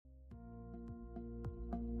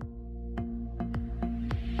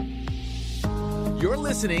You're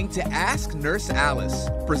listening to Ask Nurse Alice,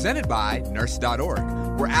 presented by Nurse.org,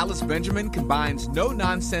 where Alice Benjamin combines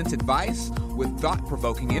no-nonsense advice with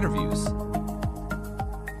thought-provoking interviews.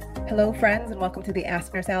 Hello, friends, and welcome to the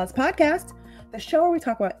Ask Nurse Alice podcast, the show where we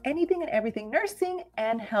talk about anything and everything nursing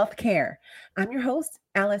and healthcare. I'm your host,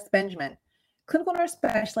 Alice Benjamin, clinical nurse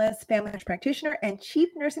specialist, family nurse practitioner, and chief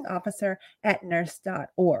nursing officer at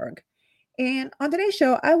Nurse.org. And on today's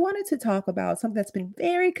show, I wanted to talk about something that's been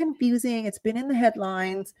very confusing. It's been in the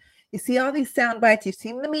headlines. You see all these sound bites. You've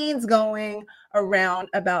seen the memes going around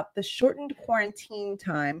about the shortened quarantine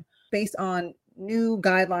time based on new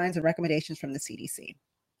guidelines and recommendations from the CDC.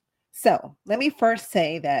 So let me first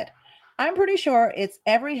say that I'm pretty sure it's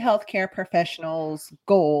every healthcare professional's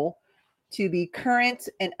goal to be current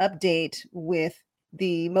and update with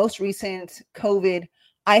the most recent COVID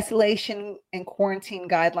isolation and quarantine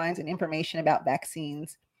guidelines and information about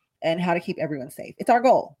vaccines and how to keep everyone safe. It's our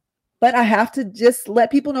goal. But I have to just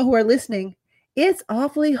let people know who are listening, it's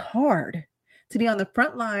awfully hard to be on the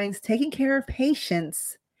front lines, taking care of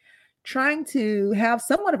patients, trying to have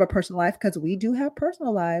somewhat of a personal life, because we do have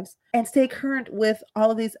personal lives, and stay current with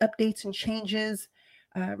all of these updates and changes,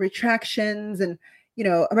 retractions, and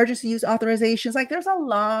emergency use authorizations. Like, there's a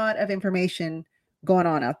lot of information going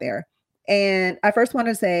on out there. And I first want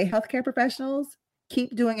to say, healthcare professionals,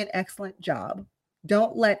 keep doing an excellent job.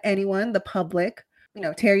 Don't let anyone, the public,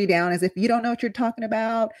 tear you down as if you don't know what you're talking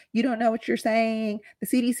about. You don't know what you're saying. The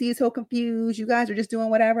CDC is so confused. You guys are just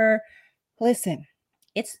doing whatever. Listen,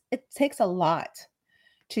 it takes a lot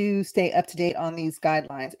to stay up to date on these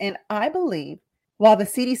guidelines. And I believe while the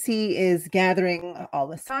CDC is gathering all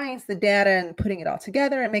the science, the data, and putting it all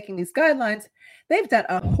together and making these guidelines, they've done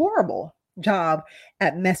a horrible job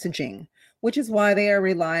at messaging, which is why they are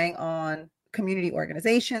relying on community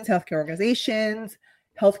organizations,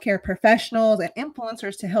 healthcare professionals, and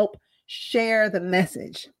influencers to help share the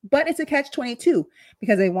message. But it's a catch-22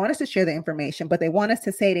 because they want us to share the information, but they want us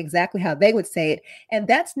to say it exactly how they would say it. And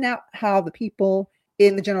that's not how the people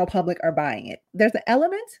in the general public are buying it. There's an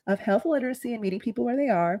element of health literacy and meeting people where they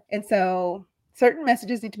are. And so certain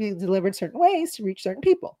messages need to be delivered certain ways to reach certain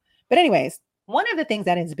people. But anyways, one of the things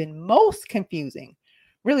that has been most confusing,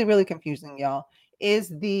 really, really confusing, y'all,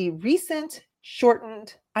 is the recent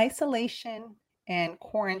shortened isolation and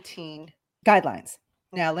quarantine guidelines.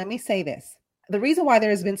 Now, let me say this. The reason why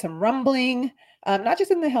there has been some rumbling, not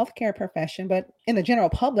just in the healthcare profession, but in the general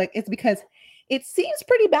public, is because it seems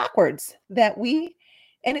pretty backwards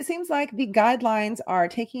and it seems like the guidelines are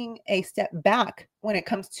taking a step back when it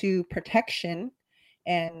comes to protection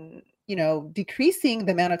and decreasing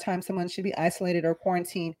the amount of time someone should be isolated or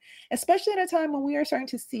quarantined, especially at a time when we are starting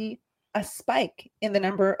to see a spike in the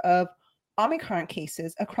number of Omicron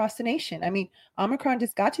cases across the nation. I mean, Omicron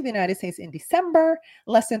just got to the United States in December,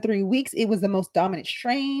 less than 3 weeks. It was the most dominant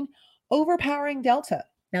strain, overpowering Delta.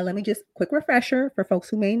 Now, let me just quick refresher for folks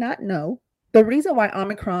who may not know. The reason why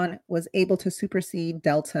Omicron was able to supersede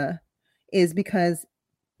Delta is because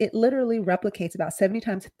it literally replicates about 70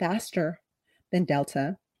 times faster than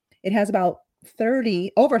Delta. It has about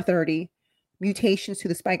over 30 mutations to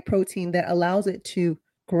the spike protein that allows it to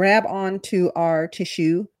grab onto our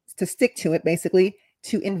tissue, to stick to it, basically,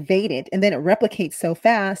 to invade it. And then it replicates so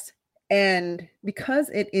fast. And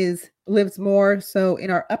because it lives more so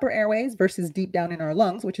in our upper airways versus deep down in our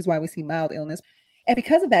lungs, which is why we see mild illness. And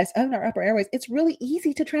because of that, it's in our upper airways, it's really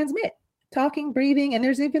easy to transmit. Talking, breathing, and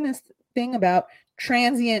there's even this thing about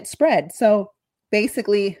transient spread. So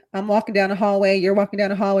basically, I'm walking down a hallway, you're walking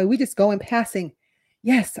down a hallway, we just go in passing.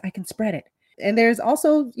 Yes, I can spread it. And there's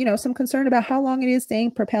also, some concern about how long it is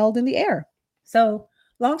staying propelled in the air. So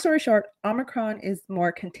long story short, Omicron is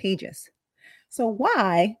more contagious. So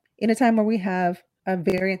why, in a time where we have a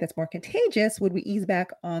variant that's more contagious, would we ease back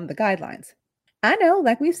on the guidelines? I know,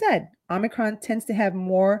 like we've said, Omicron tends to have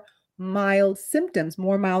more mild symptoms,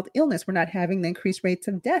 more mild illness. We're not having the increased rates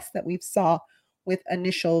of deaths that we saw with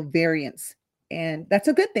initial variants. And that's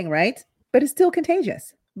a good thing, right? But it's still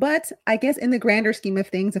contagious. But I guess in the grander scheme of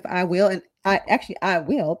things, if I will, and I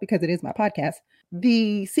will, because it is my podcast,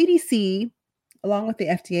 the CDC, along with the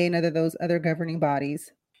FDA and those other governing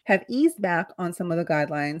bodies, have eased back on some of the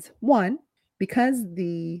guidelines. One, because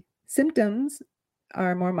the symptoms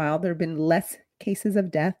are more mild, there have been less cases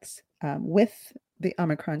of deaths with the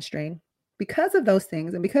Omicron strain. Because of those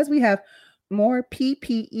things, and because we have more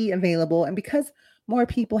PPE available, and because more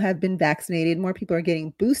people have been vaccinated, more people are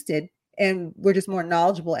getting boosted, and we're just more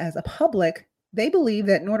knowledgeable as a public, they believe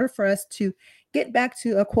that in order for us to get back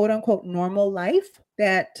to a quote unquote normal life,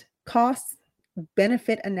 that cost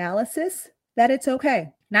benefit analysis that it's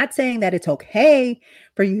okay. Not saying that it's okay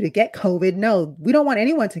for you to get COVID. No, we don't want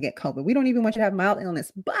anyone to get COVID. We don't even want you to have mild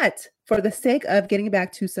illness. But for the sake of getting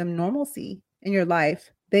back to some normalcy in your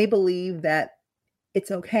life, they believe that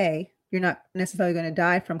it's okay. You're not necessarily going to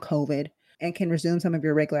die from COVID and can resume some of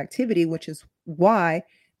your regular activity, which is why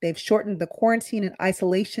they've shortened the quarantine and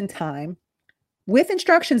isolation time with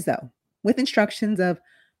instructions, though, with instructions of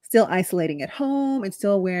still isolating at home and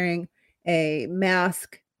still wearing a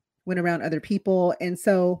mask when around other people. And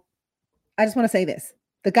so I just want to say this.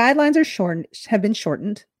 The guidelines are shortened, have been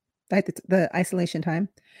shortened, like the isolation time.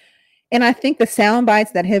 And I think the sound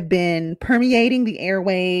bites that have been permeating the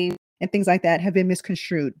airwaves and things like that have been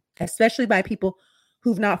misconstrued, especially by people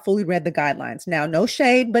who've not fully read the guidelines. Now, no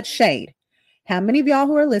shade, but shade. How many of y'all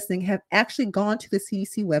who are listening have actually gone to the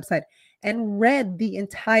CDC website and read the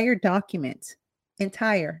entire document?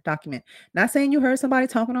 Not saying you heard somebody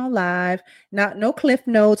talking on live, no cliff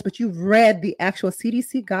notes, but you've read the actual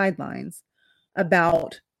CDC guidelines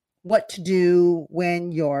about what to do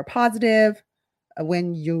when you're positive,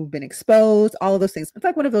 when you've been exposed, all of those things. It's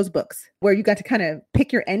like one of those books where you got to kind of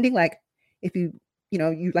pick your ending. Like if you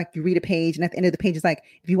read a page and at the end of the page is like,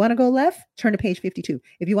 if you want to go left, turn to page 52.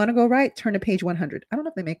 If you want to go right, turn to page 100. I don't know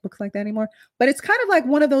if they make books like that anymore, but it's kind of like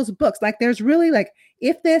one of those books. Like there's really like,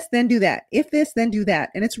 if this, then do that. If this, then do that.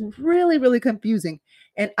 And it's really, really confusing.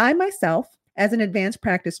 And I myself, as an advanced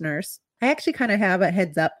practice nurse, I actually kind of have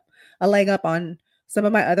a leg up on some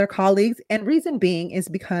of my other colleagues. And reason being is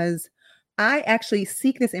because I actually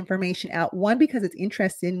seek this information out, one, because it's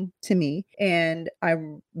interesting to me and I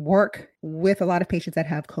work with a lot of patients that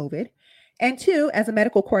have COVID. And two, as a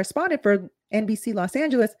medical correspondent for NBC Los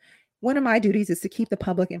Angeles, one of my duties is to keep the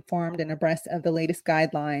public informed and abreast of the latest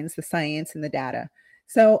guidelines, the science, and the data.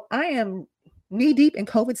 So I am knee deep in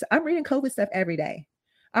COVID. I'm reading COVID stuff every day.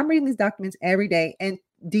 I'm reading these documents every day and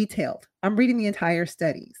detailed. I'm reading the entire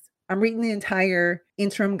studies. I'm reading the entire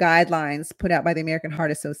interim guidelines put out by the American Heart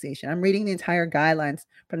Association. I'm reading the entire guidelines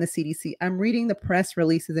from the CDC. I'm reading the press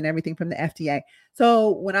releases and everything from the FDA.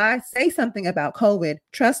 So when I say something about COVID,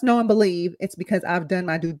 trust, know, and believe it's because I've done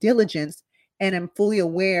my due diligence and I'm fully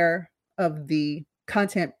aware of the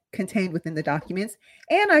content contained within the documents.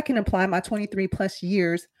 And I can apply my 23 plus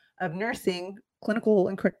years of nursing, clinical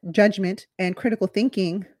and judgment and critical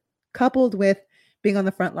thinking, coupled with being on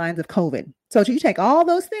the front lines of COVID. So you take all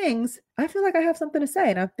those things, I feel like I have something to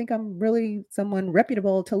say. And I think I'm really someone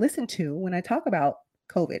reputable to listen to when I talk about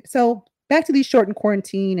COVID. So back to these shortened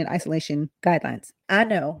quarantine and isolation guidelines. I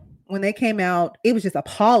know when they came out, it was just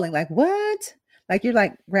appalling. Like, what? Like you're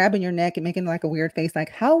like grabbing your neck and making like a weird face.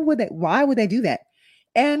 Like, why would they do that?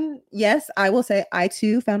 And yes, I will say I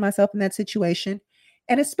too found myself in that situation.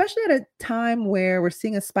 And especially at a time where we're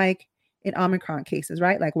seeing a spike in Omicron cases,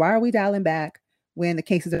 right? Like, why are we dialing back when the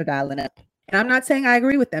cases are dialing up? And I'm not saying I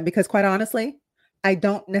agree with them because quite honestly, I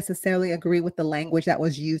don't necessarily agree with the language that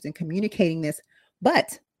was used in communicating this.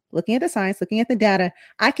 But looking at the science, looking at the data,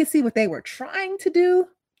 I can see what they were trying to do,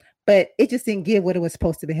 but it just didn't give what it was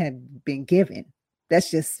supposed to have been given.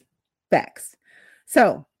 That's just facts.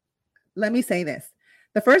 So let me say this.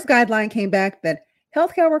 The first guideline came back that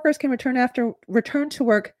healthcare workers can return to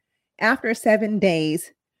work after 7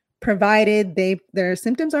 days, provided their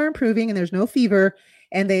symptoms are improving and there's no fever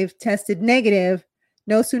and they've tested negative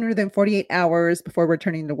no sooner than 48 hours before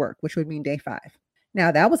returning to work, which would mean day 5.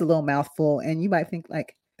 Now that was a little mouthful and you might think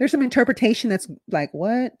like there's some interpretation that's like,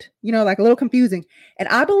 what? Like a little confusing. And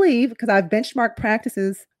I believe, because I've benchmarked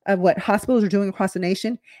practices of what hospitals are doing across the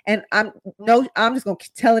nation, and I'm just going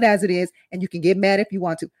to tell it as it is, and you can get mad if you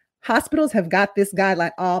want to. Hospitals have got this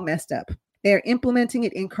guideline all messed up. They're implementing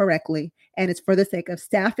it incorrectly, and it's for the sake of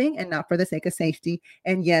staffing and not for the sake of safety.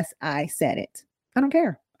 And yes, I said it. I don't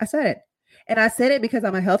care. I said it. And I said it because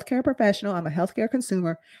I'm a healthcare professional. I'm a healthcare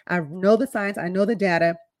consumer. I know the science. I know the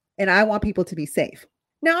data, and I want people to be safe.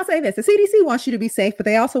 Now I'll say this. The CDC wants you to be safe, but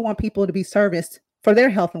they also want people to be serviced for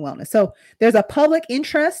their health and wellness. So there's a public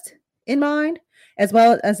interest in mind, as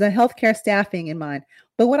well as a healthcare staffing in mind.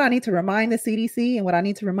 But what I need to remind the CDC and what I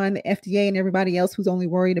need to remind the FDA and everybody else who's only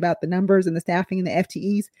worried about the numbers and the staffing and the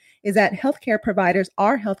FTEs is that healthcare providers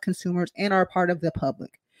are health consumers and are part of the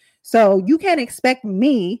public. So you can't expect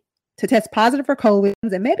me to test positive for COVID,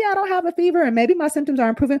 and maybe I don't have a fever and maybe my symptoms are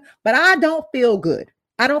improving, but I don't feel good.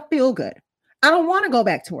 I don't feel good. I don't want to go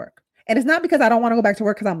back to work. And it's not because I don't want to go back to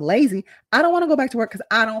work because I'm lazy. I don't want to go back to work because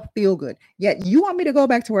I don't feel good. Yet you want me to go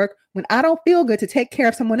back to work when I don't feel good to take care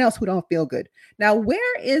of someone else who don't feel good. Now,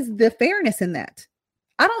 where is the fairness in that?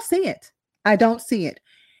 I don't see it. I don't see it.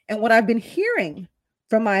 And what I've been hearing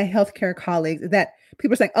from my healthcare colleagues is that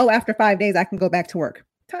people are saying, oh, after 5 days, I can go back to work.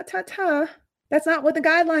 Ta, ta, ta. That's not what the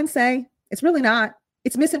guidelines say. It's really not.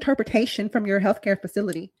 It's misinterpretation from your healthcare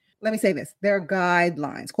facility. Let me say this. They're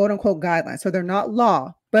guidelines, quote unquote guidelines. So they're not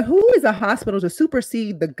law. But who is a hospital to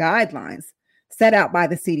supersede the guidelines set out by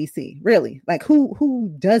the CDC? Really? Like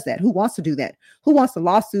who does that? Who wants to do that? Who wants the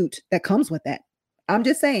lawsuit that comes with that? I'm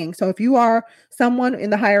just saying. So if you are someone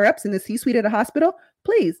in the higher ups in the C-suite at a hospital,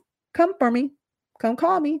 please come for me. Come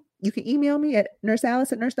call me. You can email me at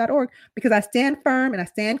nursealice@nurse.org because I stand firm and I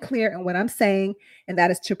stand clear in what I'm saying, and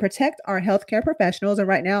that is to protect our healthcare professionals. And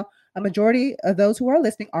right now, a majority of those who are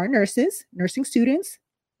listening are nurses, nursing students,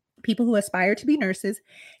 people who aspire to be nurses.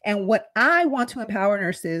 And what I want to empower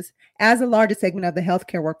nurses as the largest segment of the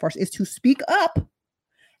healthcare workforce is to speak up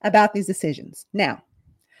about these decisions. Now,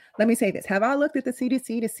 let me say this. Have I looked at the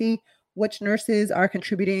CDC to see which nurses are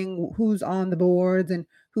contributing, who's on the boards and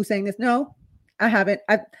who's saying this? No, I haven't.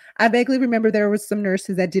 I vaguely remember there was some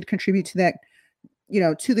nurses that did contribute to that,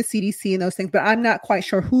 to the CDC and those things, but I'm not quite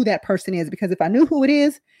sure who that person is, because if I knew who it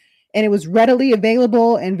is and it was readily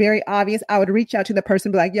available and very obvious, I would reach out to the person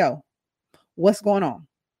and be like, yo, what's going on?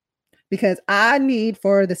 Because I need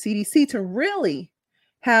for the CDC to really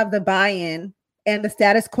have the buy-in and the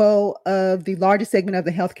status quo of the largest segment of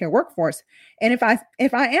the healthcare workforce. And if I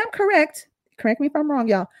am correct me if I'm wrong,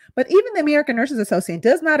 y'all, but even the American Nurses Association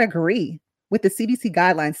does not agree with the CDC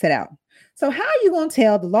guidelines set out. So how are you going to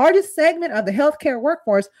tell the largest segment of the healthcare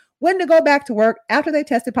workforce when to go back to work after they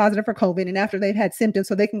tested positive for COVID and after they've had symptoms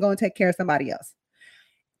so they can go and take care of somebody else?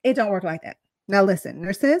 It don't work like that. Now listen,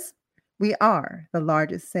 nurses, we are the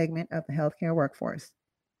largest segment of the healthcare workforce.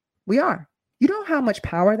 We are. You know how much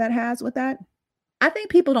power that has with that? I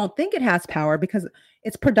think people don't think it has power because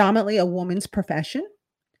it's predominantly a woman's profession.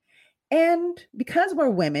 And because we're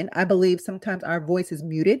women, I believe sometimes our voice is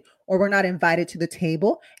muted or we're not invited to the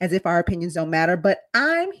table as if our opinions don't matter. But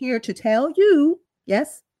I'm here to tell you,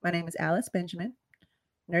 yes, my name is Alice Benjamin,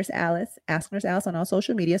 Nurse Alice, Ask Nurse Alice on all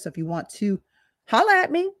social media. So if you want to holla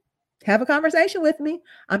at me, have a conversation with me,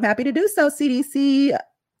 I'm happy to do so, CDC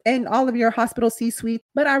and all of your hospital C-suite.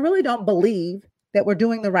 But I really don't believe that we're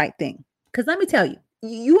doing the right thing. Because let me tell you,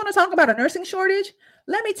 you want to talk about a nursing shortage?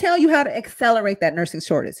 Let me tell you how to accelerate that nursing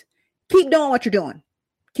shortage. Keep doing what you're doing.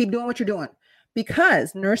 Keep doing what you're doing.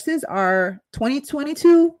 Because nurses are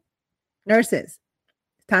 2022 nurses.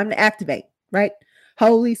 Time to activate, right?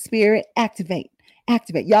 Holy Spirit, activate,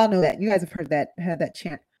 activate. Y'all know that. You guys have heard that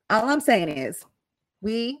chant. All I'm saying is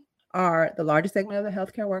we are the largest segment of the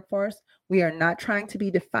healthcare workforce. We are not trying to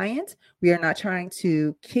be defiant. We are not trying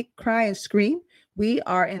to kick, cry, and scream. We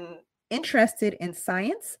are interested in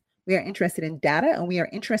science. We are interested in data, and we are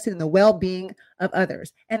interested in the well-being of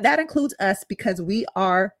others. And that includes us because we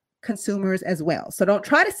are consumers as well. So don't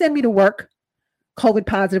try to send me to work COVID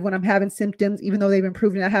positive when I'm having symptoms, even though they've been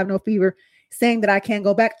proven I have no fever, saying that I can't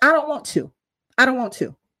go back. I don't want to. I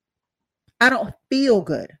don't feel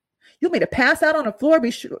good. You want me to pass out on the floor,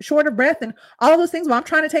 be short of breath, and all those things while I'm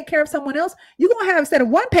trying to take care of someone else? You're going to have, instead of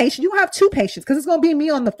one patient, you're going to have two patients because it's going to be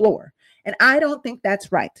me on the floor. And I don't think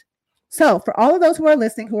that's right. So for all of those who are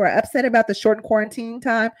listening, who are upset about the shortened quarantine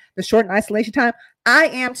time, the shortened isolation time, I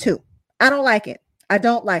am too. I don't like it. I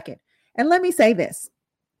don't like it. And let me say this.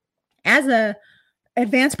 As an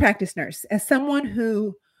advanced practice nurse, as someone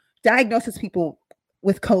who diagnoses people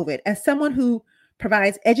with COVID, as someone who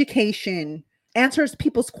provides education, answers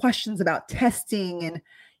people's questions about testing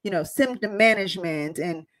and, symptom management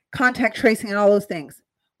and contact tracing and all those things.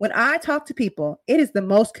 When I talk to people, it is the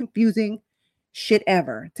most confusing shit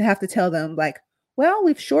ever to have to tell them like, well,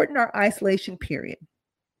 we've shortened our isolation period.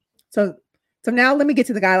 So now let me get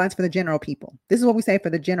to the guidelines for the general people. This is what we say for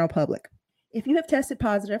the general public. If you have tested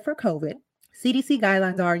positive for COVID, CDC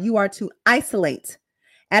guidelines are you are to isolate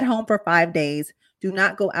at home for 5 days. Do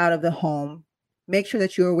not go out of the home. Make sure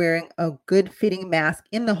that you are wearing a good fitting mask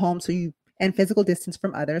in the home and physical distance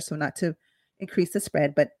from others. So not to increase the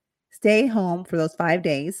spread, but stay home for those 5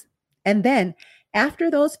 days. And then after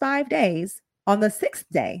those 5 days, on the 6th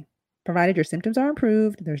day, provided your symptoms are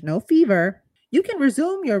improved, there's no fever, you can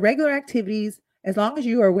resume your regular activities as long as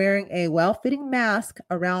you are wearing a well-fitting mask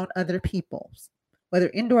around other people,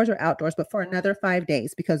 whether indoors or outdoors, but for another 5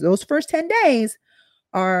 days, because those first 10 days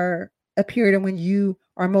are a period when you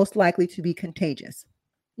are most likely to be contagious.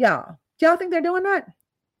 Y'all, do y'all think they're doing that?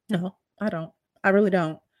 No, I don't. I really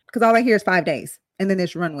don't. Because all I hear is 5 days and then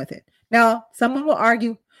just run with it. Now, someone will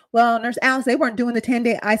argue, well, Nurse Alice, they weren't doing the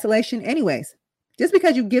 10-day isolation anyways. Just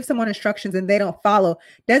because you give someone instructions and they don't follow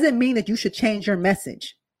doesn't mean that you should change your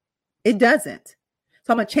message. It doesn't.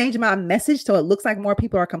 So I'm going to change my message so it looks like more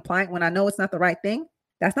people are compliant when I know it's not the right thing.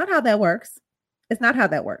 That's not how that works. It's not how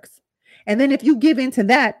that works. And then if you give into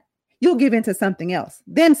that, you'll give into something else,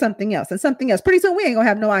 then something else, and something else. Pretty soon we ain't going to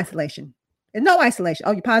have no isolation. And no isolation.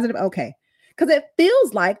 Oh, you positive? Okay. Because it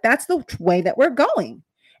feels like that's the way that we're going.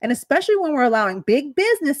 And especially when we're allowing big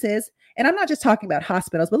businesses, and I'm not just talking about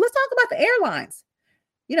hospitals, but let's talk about the airlines.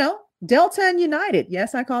 You know, Delta and United.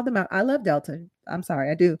 Yes, I called them out. I love Delta. I'm sorry,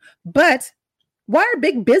 I do. But why are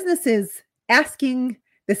big businesses asking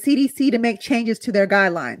the CDC to make changes to their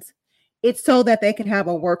guidelines? It's so that they can have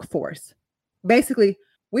a workforce. Basically,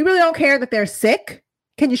 we really don't care that they're sick.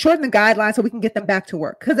 Can you shorten the guidelines so we can get them back to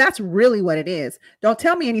work? Because that's really what it is. Don't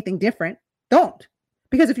tell me anything different. Don't.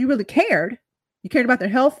 Because if you really cared, you cared about their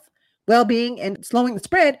health, well-being, and slowing the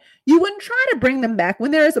spread, you wouldn't try to bring them back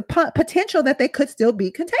when there is a potential that they could still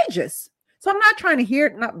be contagious. So I'm not trying to hear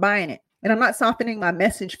it, not buying it. And I'm not softening my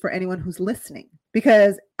message for anyone who's listening,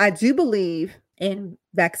 because I do believe in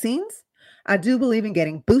vaccines. I do believe in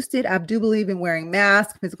getting boosted. I do believe in wearing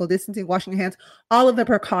masks, physical distancing, washing your hands, all of the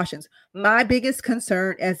precautions. My biggest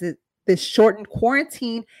concern is this shortened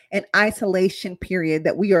quarantine and isolation period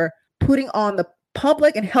that we are putting on the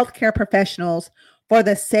public and healthcare professionals for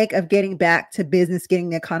the sake of getting back to business, getting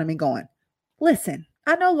the economy going. Listen,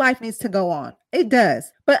 I know life needs to go on. It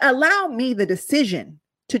does. But allow me the decision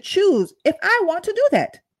to choose if I want to do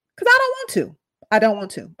that. Because I don't want to. I don't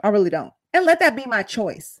want to. I really don't. And let that be my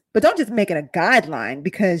choice. But don't just make it a guideline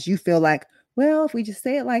because you feel like, well, if we just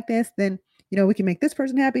say it like this, then, we can make this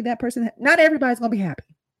person happy, that person. Not everybody's going to be happy.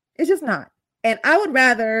 It's just not. And I would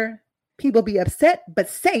rather people be upset but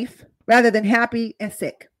safe rather than happy and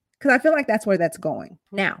sick, because I feel like that's where that's going.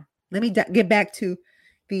 Now, let me get back to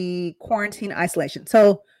the quarantine isolation.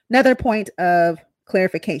 So another point of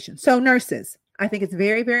clarification. So nurses, I think it's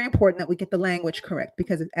very, very important that we get the language correct,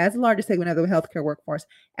 because as the largest segment of the healthcare workforce,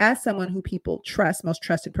 as someone who people trust, most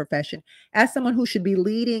trusted profession, as someone who should be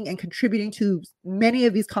leading and contributing to many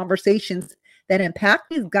of these conversations that impact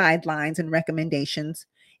these guidelines and recommendations,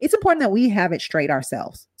 it's important that we have it straight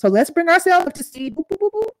ourselves. So let's bring ourselves up to speed. Boop, boop,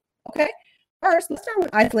 boop, boop. Okay. First, let's start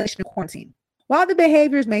with isolation and quarantine. While the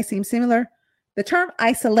behaviors may seem similar, the term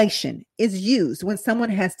isolation is used when someone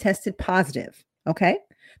has tested positive. Okay.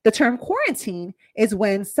 The term quarantine is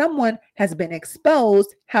when someone has been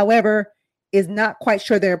exposed, however, is not quite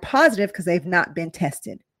sure they're positive because they've not been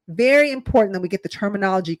tested. Very important that we get the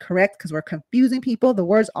terminology correct, because we're confusing people. The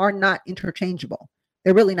words are not interchangeable.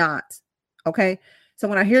 They're really not. Okay. So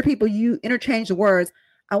when I hear people interchange the words,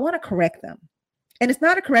 I want to correct them. And it's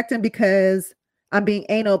not to correct them because I'm being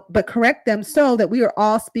anal, but correct them so that we are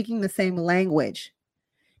all speaking the same language.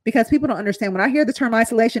 Because people don't understand. When I hear the term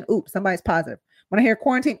isolation, oops, somebody's positive. When I hear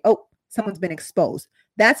quarantine, oh, someone's been exposed.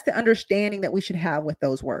 That's the understanding that we should have with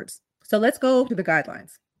those words. So let's go to the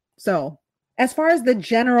guidelines. So as far as the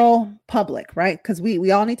general public, right? Because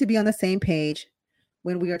we all need to be on the same page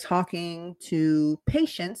when we are talking to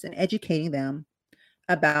patients and educating them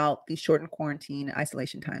about the shortened quarantine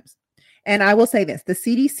isolation times. And I will say this, the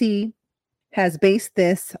CDC has based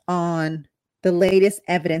this on the latest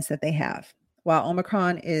evidence that they have. While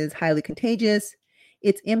Omicron is highly contagious,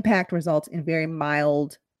 its impact results in very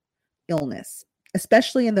mild illness,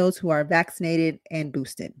 especially in those who are vaccinated and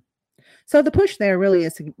boosted. So the push there really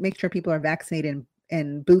is to make sure people are vaccinated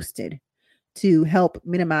and boosted to help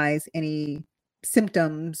minimize any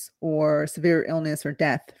symptoms or severe illness or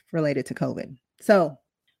death related to COVID. So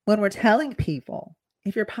when we're telling people,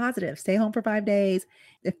 if you're positive, stay home for 5 days.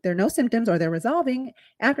 If there are no symptoms or they're resolving,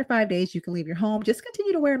 after 5 days, you can leave your home. Just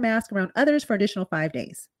continue to wear a mask around others for additional 5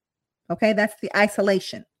 days. Okay, that's the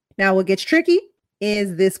isolation. Now, what gets tricky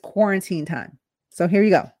is this quarantine time. So here you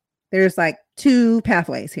go. There's like two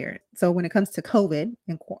pathways here. So when it comes to COVID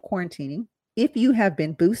and quarantining, if you have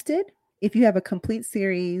been boosted, if you have a complete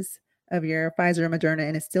series of your Pfizer or Moderna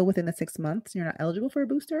and it's still within the 6 months, you're not eligible for a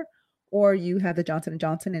booster, or you have the Johnson &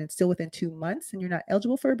 Johnson and it's still within 2 months and you're not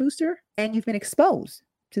eligible for a booster, and you've been exposed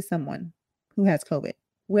to someone who has COVID,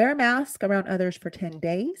 wear a mask around others for 10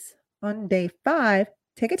 days. On day 5,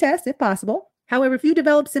 take a test if possible. However, if you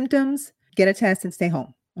develop symptoms, get a test and stay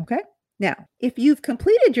home. Okay. Now, if you've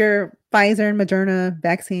completed your Pfizer and Moderna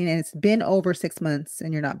vaccine and it's been over 6 months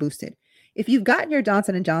and you're not boosted, if you've gotten your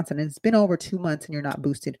Johnson & Johnson and it's been over 2 months and you're not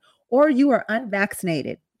boosted, or you are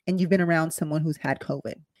unvaccinated and you've been around someone who's had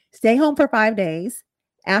COVID, stay home for 5 days.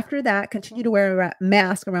 After that, continue to wear a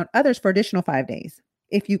mask around others for additional 5 days.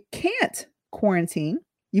 If you can't quarantine,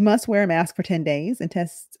 you must wear a mask for 10 days and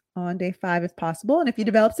test on day 5 if possible. And if you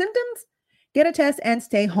develop symptoms, get a test and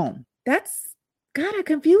stay home. That's kind of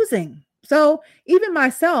confusing. So even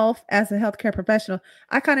myself as a healthcare professional,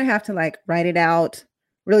 I kind of have to write it out,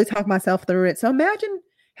 really talk myself through it. So imagine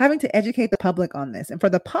having to educate the public on this. And for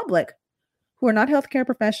the public who are not healthcare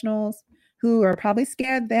professionals, who are probably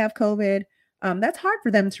scared they have COVID, that's hard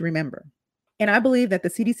for them to remember. And I believe that the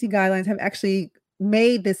CDC guidelines have actually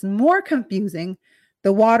made this more confusing.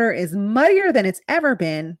 The water is muddier than it's ever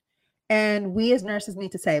been. And we as nurses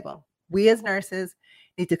need to save them. We as nurses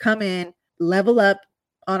need to come in, level up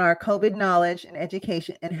on our COVID knowledge and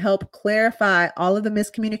education, and help clarify all of the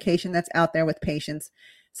miscommunication that's out there with patients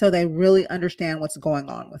so they really understand what's going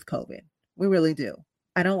on with COVID. We really do.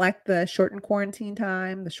 I don't like the shortened quarantine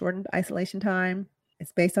time, the shortened isolation time.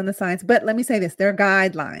 It's based on the science. But let me say this, they're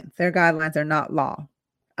guidelines. Their guidelines are not law.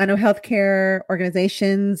 I know healthcare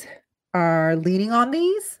organizations are leaning on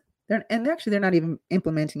these. They're not even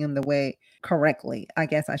implementing them the way correctly, I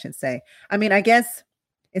guess I should say. I mean, I guess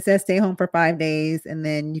it says stay home for 5 days and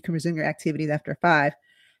then you can resume your activities after 5.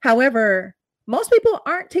 However, most people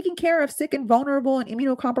aren't taking care of sick and vulnerable and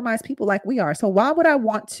immunocompromised people like we are. So why would I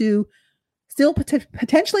want to still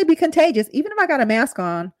potentially be contagious, even if I got a mask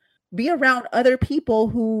on, be around other people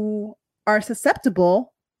who are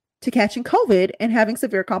susceptible to catching COVID and having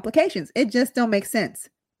severe complications? It just don't make sense.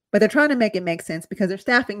 But they're trying to make it make sense because their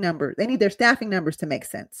staffing numbers, they need their staffing numbers to make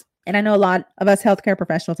sense. And I know a lot of us healthcare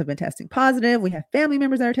professionals have been testing positive. We have family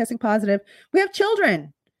members that are testing positive. We have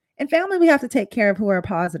children and family we have to take care of who are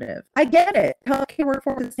positive. I get it. Healthcare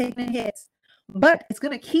workforce is taking a hit, but it's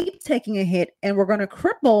going to keep taking a hit, and we're going to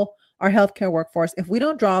cripple our healthcare workforce if we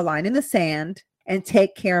don't draw a line in the sand and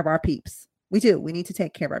take care of our peeps. We do. We need to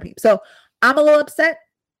take care of our peeps. So I'm a little upset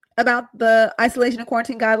about the isolation and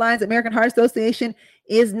quarantine guidelines. American Heart Association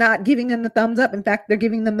is not giving them the thumbs up. In fact, they're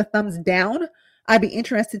giving them the thumbs down. I'd be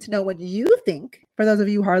interested to know what you think. For those of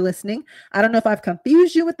you who are listening, I don't know if I've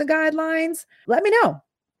confused you with the guidelines. Let me know.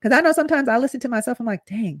 Because I know sometimes I listen to myself, I'm like,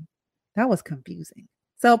 dang, that was confusing.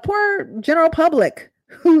 So poor general public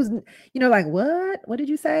who's, like, what did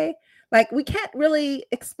you say? Like, we can't really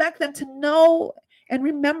expect them to know and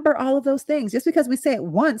remember all of those things. Just because we say it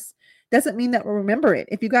once doesn't mean that we'll remember it.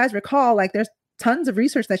 If you guys recall, like, there's tons of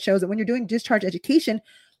research that shows that when you're doing discharge education,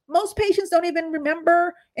 most patients don't even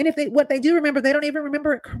remember. And what they do remember, they don't even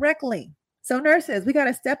remember it correctly. So nurses, we got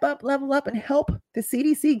to step up, level up, and help the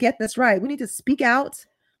CDC get this right. We need to speak out,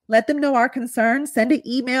 let them know our concerns, send an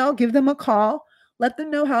email, give them a call, let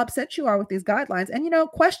them know how upset you are with these guidelines, and,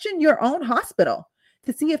 question your own hospital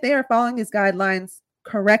to see if they are following these guidelines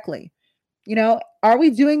correctly. Are we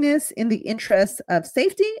doing this in the interest of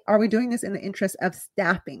safety? Are we doing this in the interest of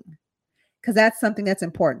staffing? Because that's something that's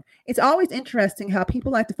important. It's always interesting how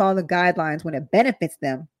people like to follow the guidelines when it benefits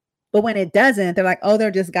them. But when it doesn't, they're like, oh, they're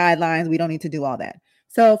just guidelines. We don't need to do all that.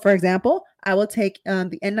 So, for example, I will take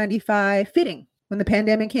the N95 fitting. When the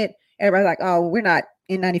pandemic hit, everybody's like, oh, we're not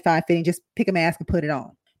N95 fitting. Just pick a mask and put it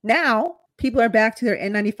on. Now, people are back to their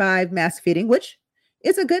N95 mask fitting, which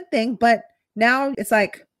is a good thing. But now it's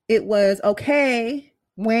like, it was okay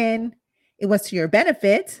when it was to your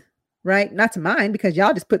benefit, right? Not to mine, because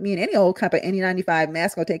y'all just put me in any old type of N95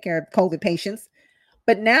 mask. I'll take care of COVID patients.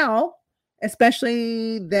 But now,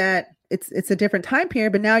 especially that it's a different time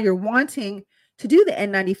period, but now you're wanting to do the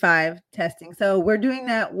N95 testing. So we're doing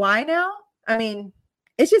that. Why now? I mean,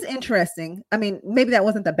 it's just interesting. I mean, maybe that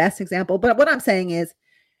wasn't the best example, but what I'm saying is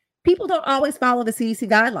people don't always follow the CDC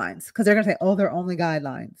guidelines because they're going to say, oh, they're only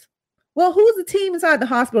guidelines. Well, who's the team inside the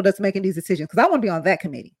hospital that's making these decisions? Because I want to be on that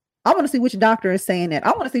committee. I want to see which doctor is saying that. I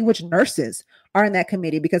want to see which nurses are in that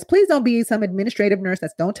committee, because please don't be some administrative nurse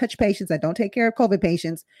that don't touch patients, that don't take care of COVID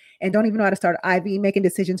patients, and don't even know how to start IV, making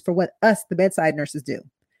decisions for what us, the bedside nurses, do.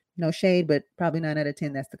 No shade, but probably 9 out of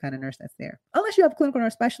 10, that's the kind of nurse that's there. Unless you have a clinical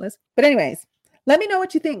nurse specialist. But anyways, let me know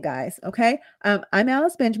what you think, guys. Okay. I'm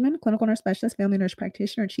Alice Benjamin, clinical nurse specialist, family nurse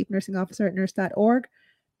practitioner, and chief nursing officer at nurse.org.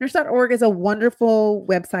 Nurse.org is a wonderful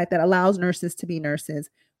website that allows nurses to be nurses.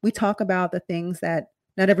 We talk about the things that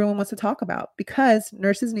not everyone wants to talk about because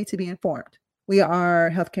nurses need to be informed. We are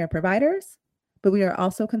healthcare providers, but we are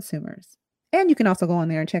also consumers. And you can also go on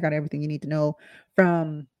there and check out everything you need to know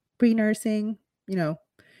from pre-nursing.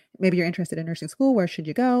 Maybe you're interested in nursing school. Where should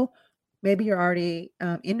you go? Maybe you're already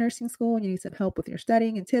in nursing school and you need some help with your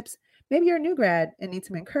studying and tips. Maybe you're a new grad and need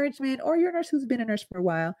some encouragement, or you're a nurse who's been a nurse for a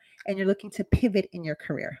while and you're looking to pivot in your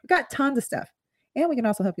career. We've got tons of stuff. And we can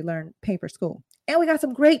also help you pay for school. And we got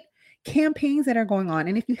some great campaigns that are going on.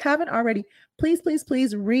 And if you haven't already, please, please,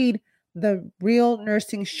 please read the Real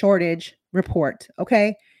Nursing Shortage report.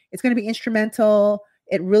 Okay. It's going to be instrumental.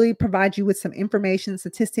 It really provides you with some information,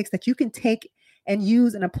 statistics that you can take and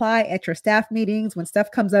use and apply at your staff meetings. When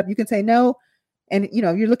stuff comes up, you can say no. And,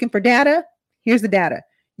 you're looking for data. Here's the data.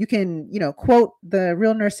 You can, quote the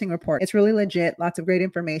Real Nursing report. It's really legit. Lots of great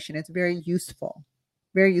information. It's very useful.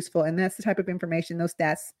 Very useful. And that's the type of information, those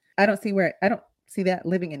stats. I don't see that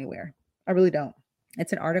living anywhere. I really don't.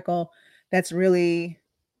 It's an article that's really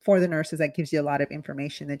for the nurses that gives you a lot of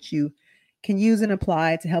information that you can use and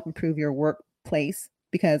apply to help improve your workplace.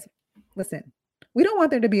 Because, listen, we don't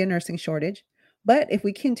want there to be a nursing shortage, but if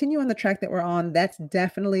we continue on the track that we're on, that's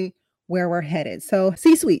definitely where we're headed. So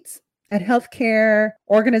C-suites at healthcare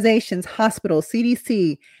organizations, hospitals,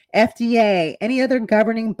 CDC, FDA, any other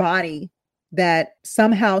governing body that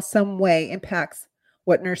somehow, some way impacts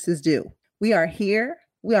what nurses do. We are here,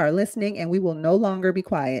 we are listening, and we will no longer be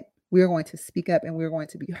quiet. We are going to speak up and we're going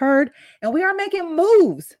to be heard, and we are making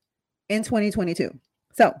moves in 2022.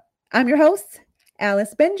 So I'm your host,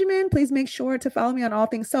 Alice Benjamin. Please make sure to follow me on all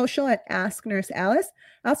things social at Ask Nurse Alice.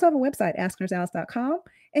 I also have a website, asknursealice.com,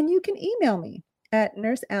 and you can email me at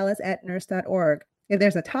nursealice@nurse.org. If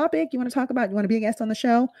there's a topic you want to talk about, you want to be a guest on the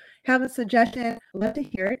show, have a suggestion, love to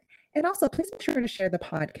hear it. And also, please make sure to share the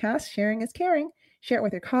podcast. Sharing is caring. Share it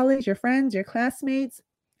with your colleagues, your friends, your classmates,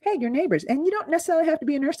 hey, your neighbors. And you don't necessarily have to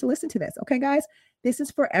be a nurse to listen to this. Okay, guys, this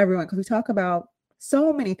is for everyone because we talk about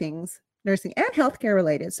so many things, nursing and healthcare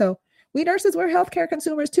related. So we nurses, we're healthcare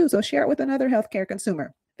consumers too. So share it with another healthcare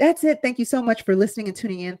consumer. That's it. Thank you so much for listening and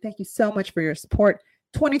tuning in. Thank you so much for your support.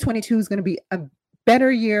 2022 is going to be a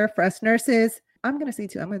better year for us nurses. I'm going to see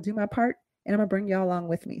too. I'm going to do my part and I'm going to bring y'all along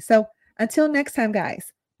with me. So until next time,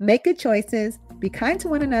 guys, make good choices, be kind to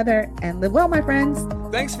one another, and live well, my friends.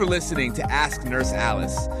 Thanks for listening to Ask Nurse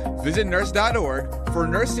Alice. Visit nurse.org for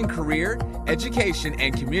nursing career, education,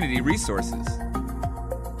 and community resources.